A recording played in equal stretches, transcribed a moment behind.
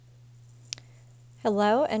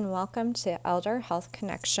Hello and welcome to Elder Health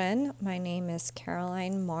Connection. My name is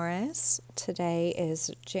Caroline Morris. Today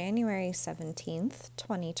is January 17th,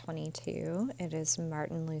 2022. It is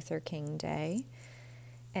Martin Luther King Day.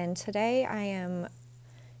 And today I am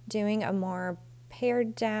doing a more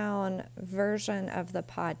pared down version of the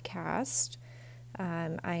podcast.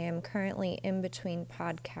 I am currently in between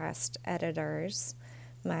podcast editors.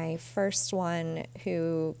 My first one,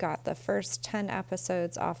 who got the first 10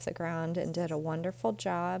 episodes off the ground and did a wonderful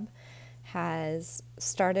job, has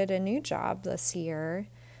started a new job this year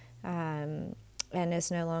and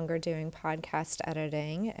is no longer doing podcast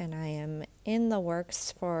editing. And I am in the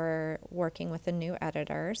works for working with a new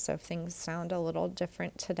editor. So if things sound a little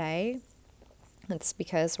different today, it's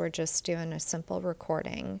because we're just doing a simple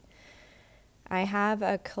recording. I have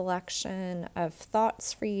a collection of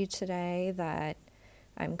thoughts for you today that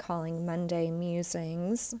I'm calling Monday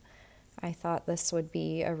Musings. I thought this would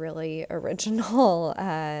be a really original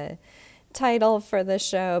title for the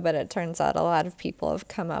show, but it turns out a lot of people have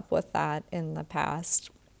come up with that in the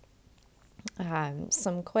past.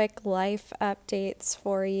 Some quick life updates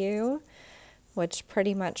for you, which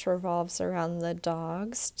pretty much revolves around the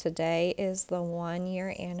dogs. Today is the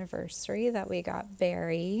 1-year anniversary that we got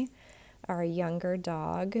Barry, our younger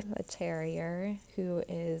dog, a terrier, who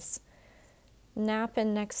is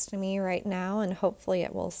napping next to me right now, and hopefully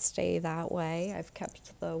it will stay that way. I've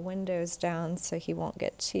kept the windows down so he won't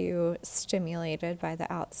get too stimulated by the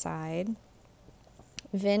outside.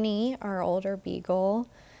 Vinny, our older beagle,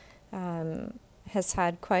 has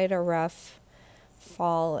had quite a rough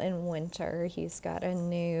fall and winter. He's got a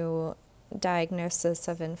new diagnosis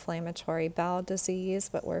of inflammatory bowel disease,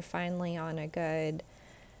 but we're finally on a good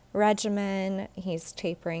regimen. He's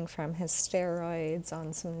tapering from his steroids,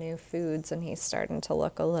 on some new foods, and he's starting to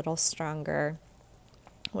look a little stronger,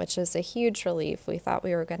 which is a huge relief. We thought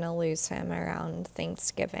we were going to lose him around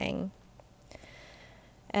Thanksgiving.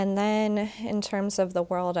 And then in terms of the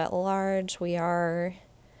world at large, we are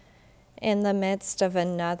in the midst of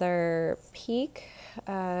another peak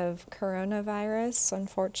of coronavirus.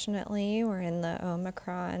 Unfortunately, we're in the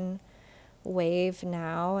Omicron wave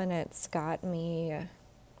now, and it's got me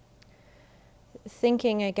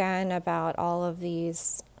thinking again about all of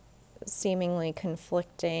these seemingly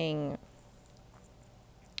conflicting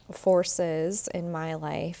forces in my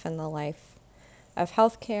life and the life of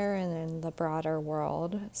healthcare and in the broader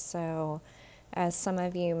world. So, as some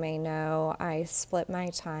of you may know, I split my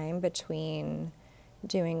time between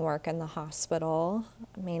doing work in the hospital,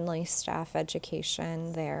 mainly staff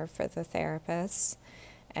education there for the therapists,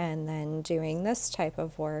 and then doing this type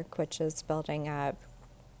of work, which is building up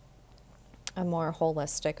a more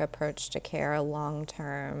holistic approach to care,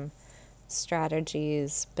 long-term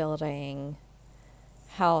strategies, building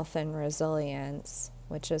health and resilience,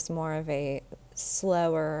 which is more of a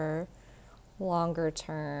slower,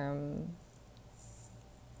 longer-term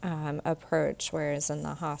approach, whereas in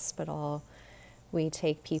the hospital, we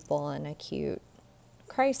take people in acute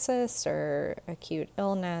crisis or acute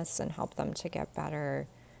illness and help them to get better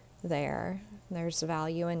there. There's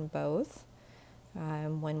value in both.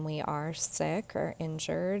 When we are sick or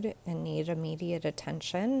injured and need immediate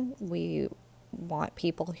attention, we want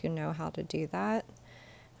people who know how to do that.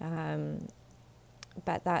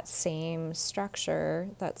 But that same structure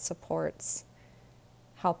that supports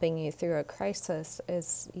helping you through a crisis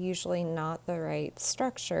is usually not the right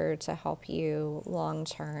structure to help you long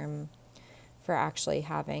term for actually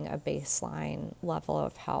having a baseline level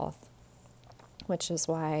of health, which is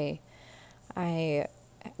why I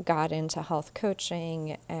got into health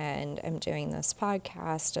coaching and am doing this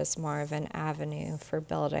podcast as more of an avenue for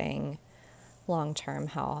building long-term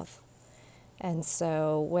health. And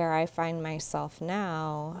so where I find myself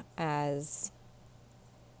now as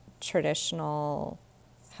traditional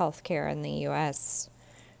healthcare in the US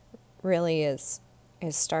really is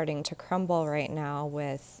starting to crumble right now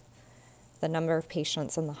with the number of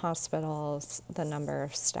patients in the hospitals, the number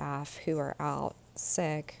of staff who are out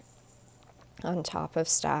sick, on top of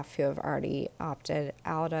staff who have already opted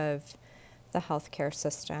out of the healthcare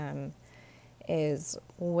system, is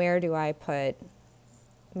where do I put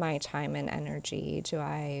my time and energy? Do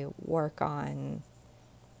I work on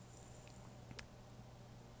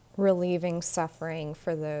relieving suffering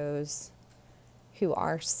for those who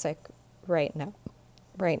are sick right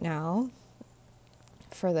now,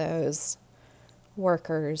 for those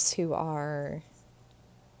workers who are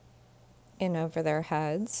in over their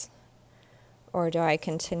heads? Or do I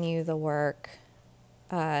continue the work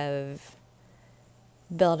of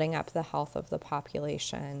building up the health of the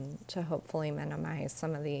population to hopefully minimize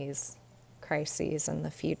some of these crises in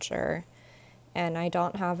the future? And I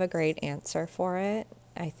don't have a great answer for it.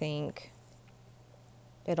 I think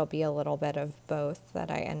it'll be a little bit of both that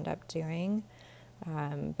I end up doing.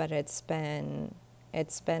 But it's been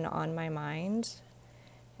on my mind,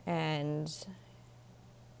 and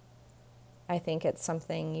I think it's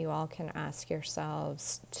something you all can ask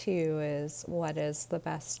yourselves too, is what is the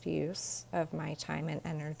best use of my time and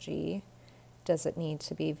energy? Does it need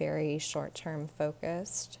to be very short-term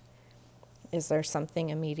focused? Is there something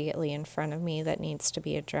immediately in front of me that needs to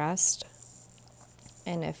be addressed?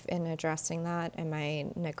 And if in addressing that, am I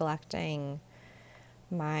neglecting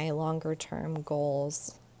my longer term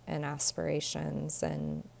goals and aspirations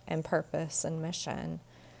and purpose and mission?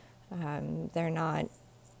 They're not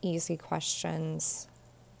easy questions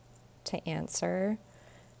to answer,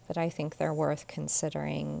 but I think they're worth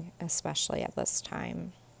considering, especially at this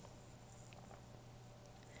time.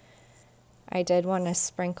 I did want to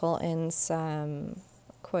sprinkle in some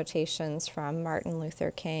quotations from Martin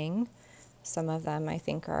Luther King. Some of them I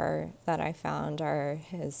think that I found are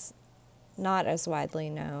his, not as widely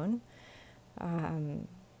known,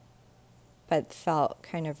 but felt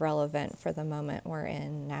kind of relevant for the moment we're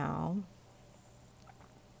in now.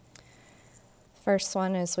 First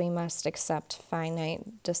one is, we must accept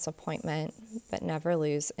finite disappointment, but never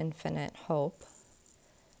lose infinite hope.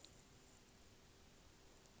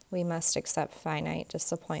 We must accept finite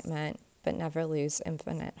disappointment, but never lose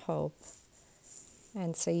infinite hope.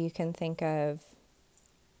 And so you can think of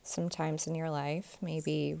some times in your life,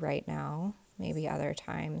 maybe right now, maybe other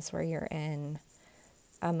times, where you're in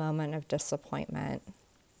a moment of disappointment,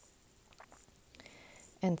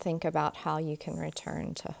 and think about how you can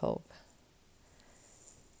return to hope.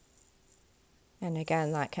 And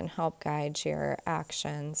again, that can help guide your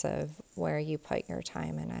actions of where you put your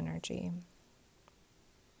time and energy.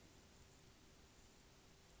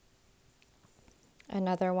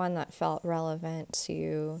 Another one that felt relevant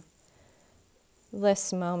to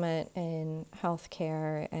this moment in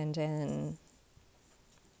healthcare and in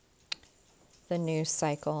the news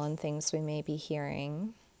cycle and things we may be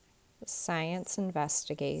hearing: science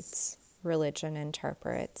investigates, religion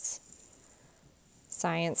interprets.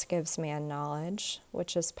 Science gives man knowledge,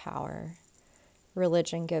 which is power.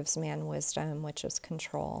 Religion gives man wisdom, which is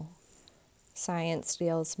control. Science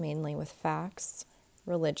deals mainly with facts.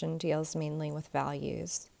 Religion deals mainly with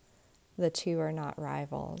values. The two are not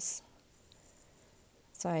rivals.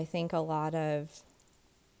 So I think a lot of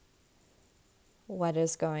what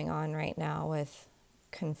is going on right now with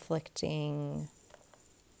conflicting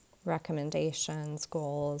recommendations,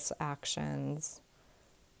 goals, actions,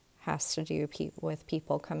 has to do with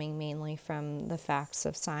people coming mainly from the facts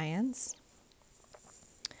of science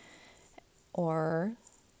or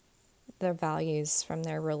their values from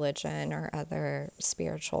their religion or other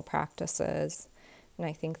spiritual practices. And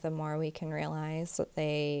I think the more we can realize that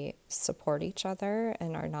they support each other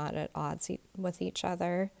and are not at odds with each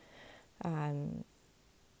other,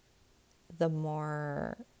 the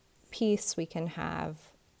more peace we can have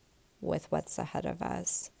with what's ahead of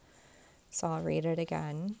us. So I'll read it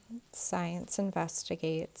again. Science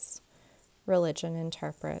investigates, religion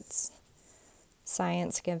interprets.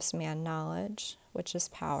 Science gives man knowledge, which is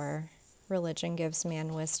power. Religion gives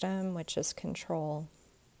man wisdom, which is control.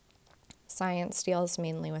 Science deals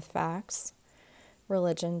mainly with facts.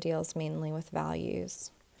 Religion deals mainly with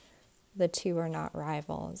values. The two are not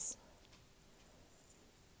rivals.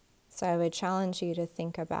 So I would challenge you to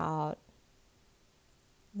think about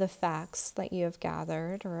the facts that you have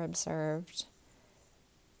gathered or observed,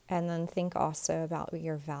 and then think also about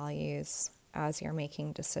your values as you're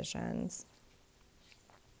making decisions.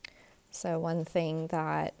 So one thing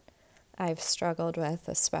that I've struggled with,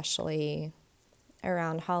 especially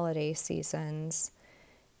around holiday seasons,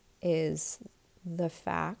 is the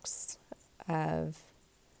facts of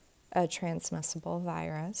a transmissible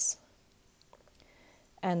virus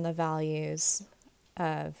and the values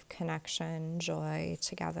of connection, joy,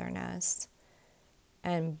 togetherness.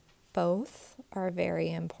 And both are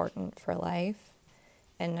very important for life,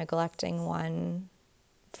 and neglecting one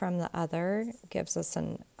from the other gives us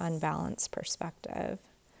an unbalanced perspective.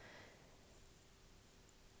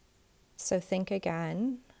 So think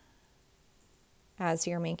again as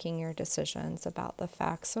you're making your decisions about the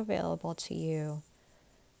facts available to you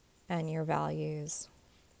and your values.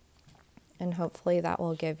 And hopefully that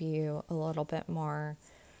will give you a little bit more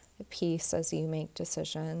peace as you make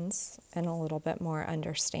decisions and a little bit more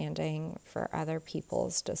understanding for other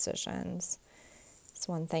people's decisions. It's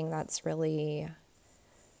one thing that's really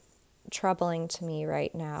troubling to me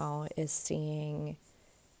right now, is seeing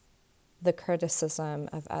the criticism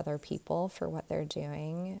of other people for what they're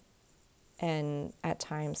doing and at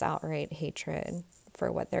times outright hatred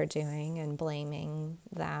for what they're doing and blaming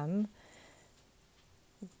them.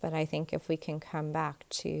 But I think if we can come back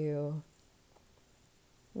to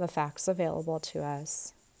the facts available to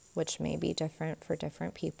us, which may be different for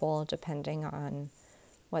different people depending on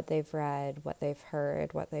what they've read, what they've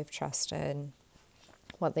heard, what they've trusted,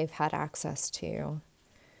 what they've had access to,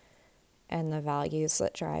 and the values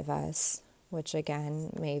that drive us, which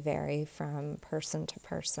again may vary from person to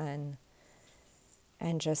person,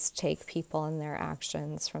 and just take people and their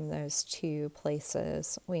actions from those two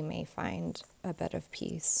places, we may find a bit of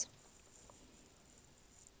peace.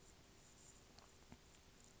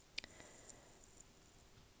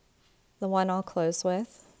 The one I'll close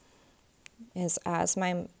with is, as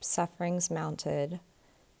my sufferings mounted,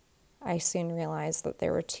 I soon realized that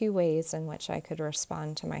there were two ways in which I could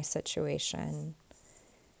respond to my situation: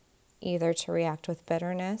 either to react with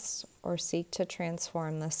bitterness or seek to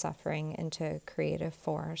transform the suffering into a creative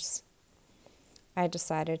force. I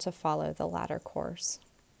decided to follow the latter course.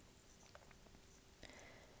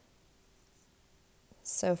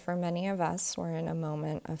 So for many of us, we're in a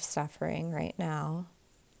moment of suffering right now.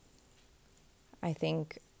 I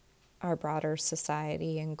think our broader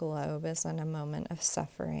society and globe is in a moment of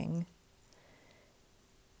suffering.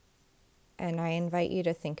 And I invite you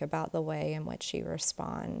to think about the way in which you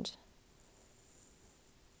respond.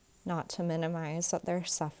 Not to minimize that they're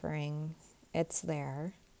suffering, it's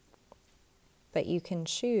there. But you can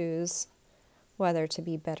choose whether to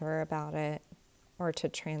be bitter about it or to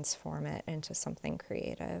transform it into something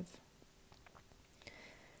creative.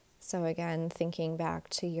 So again, thinking back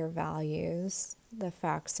to your values, the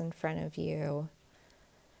facts in front of you,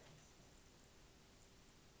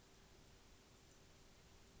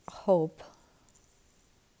 hope.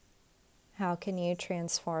 How can you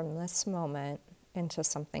transform this moment into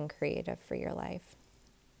something creative for your life?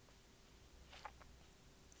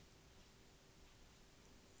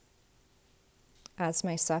 As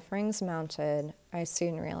my sufferings mounted, I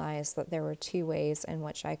soon realized that there were two ways in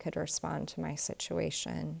which I could respond to my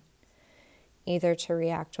situation: either to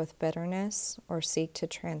react with bitterness or seek to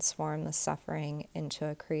transform the suffering into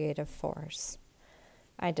a creative force.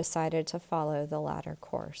 I decided to follow the latter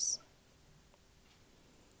course.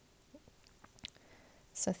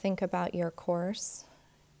 So think about your course,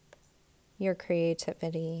 your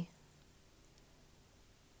creativity,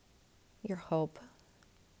 your hope.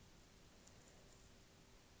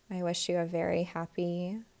 I wish you a very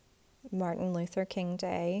happy Martin Luther King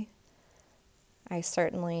Day. I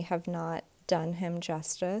certainly have not done him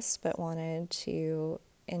justice, but wanted to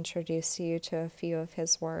introduce you to a few of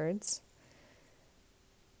his words.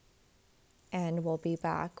 And we'll be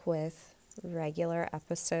back with regular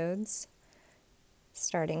episodes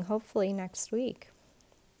starting hopefully next week.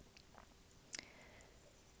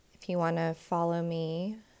 If you want to follow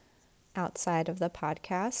me outside of the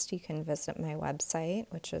podcast, you can visit my website,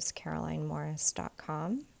 which is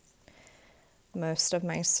carolinemorris.com. Most of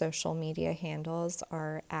my social media handles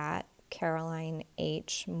are at Caroline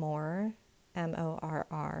H. Moore,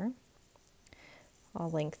 Morr.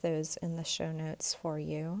 I'll link those in the show notes for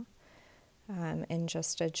you. And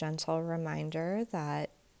just a gentle reminder that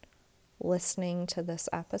listening to this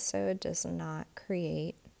episode does not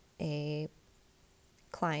create a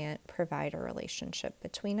client-provider relationship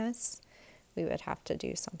between us. We would have to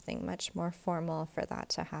do something much more formal for that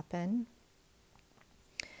to happen.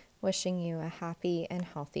 Wishing you a happy and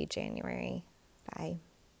healthy January. Bye.